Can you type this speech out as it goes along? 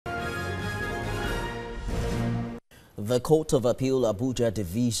The Court of Appeal Abuja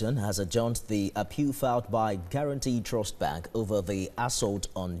Division has adjourned the appeal filed by Guaranty Trust Bank over the assault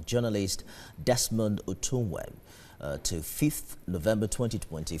on journalist Desmond Otunwe to 5th November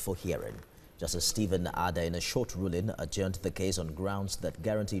 2020 for hearing. Justice Stephen Ada, in a short ruling, adjourned the case on grounds that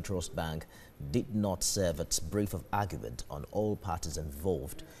Guaranty Trust Bank did not serve its brief of argument on all parties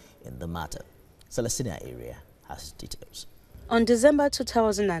involved in the matter. Celestina Area has details. On December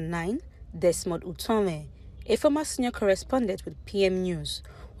 2009, Desmond Otunwe, a former senior correspondent with PM News,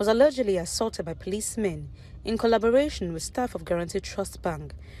 was allegedly assaulted by policemen in collaboration with staff of Guaranty Trust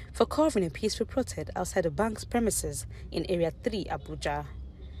Bank for covering a peaceful protest outside the bank's premises in Area 3, Abuja.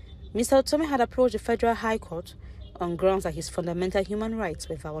 Mr. Otunwe had approached the Federal High Court on grounds that his fundamental human rights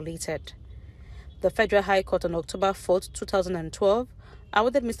were violated. The Federal High Court on October 4, 2012,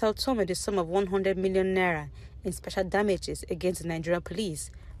 awarded Mr. Otunwe the sum of 100 million naira in special damages against the Nigerian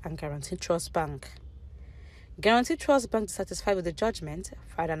police and Guaranty Trust Bank. Guaranty Trust Bank, dissatisfied with the judgment,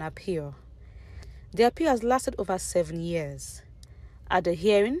 filed an appeal. The appeal has lasted over 7 years. At the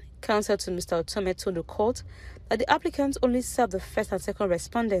hearing, counsel to Mr. Otunwe told the court that the applicants only served the first and second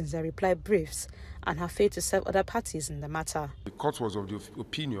respondents their reply briefs and have failed to serve other parties in the matter. The court was of the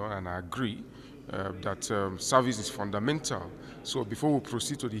opinion, and I agree, that service is fundamental. So before we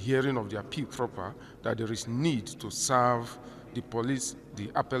proceed to the hearing of the appeal proper, that there is need to serve the police the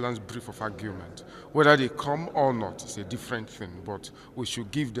appellant's brief of argument. Whether they come or not is a different thing, but we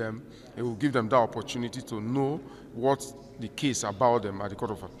should give them, it will give them the opportunity to know what the case about them at the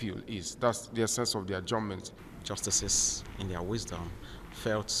Court of Appeal is. That's the essence of the adjournment. Justices, in their wisdom,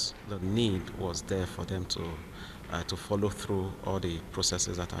 felt the need was there for them to follow through all the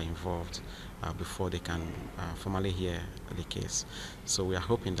processes that are involved before they can formally hear the case. So we are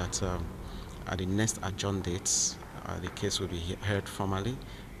hoping that at the next adjourned dates, the case will be heard formally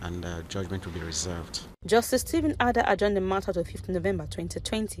and judgment will be reserved. Justice Stephen Ada adjourned the matter to 5th November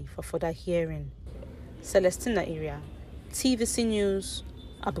 2020 for further hearing. Celestina Area, TVC News,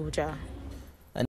 Abuja.